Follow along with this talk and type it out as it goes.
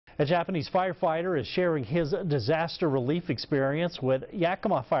A Japanese firefighter is sharing his disaster relief experience with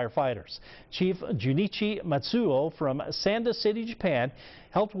Yakima firefighters. Chief Junichi Matsuo from Sanda City, Japan,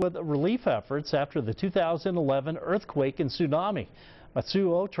 helped with relief efforts after the 2011 earthquake and tsunami.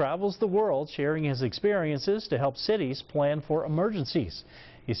 Matsuo travels the world sharing his experiences to help cities plan for emergencies.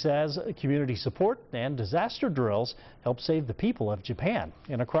 He says community support and disaster drills help save the people of Japan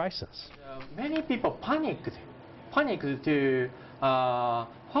in a crisis. Many people panicked to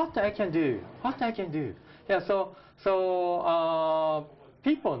what I can do. Yeah, so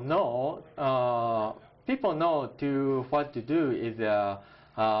people know to what to do is a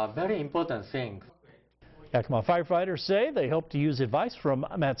very important thing. Yakima firefighters say they hope to use advice from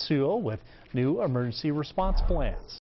Matsuo with new emergency response plans.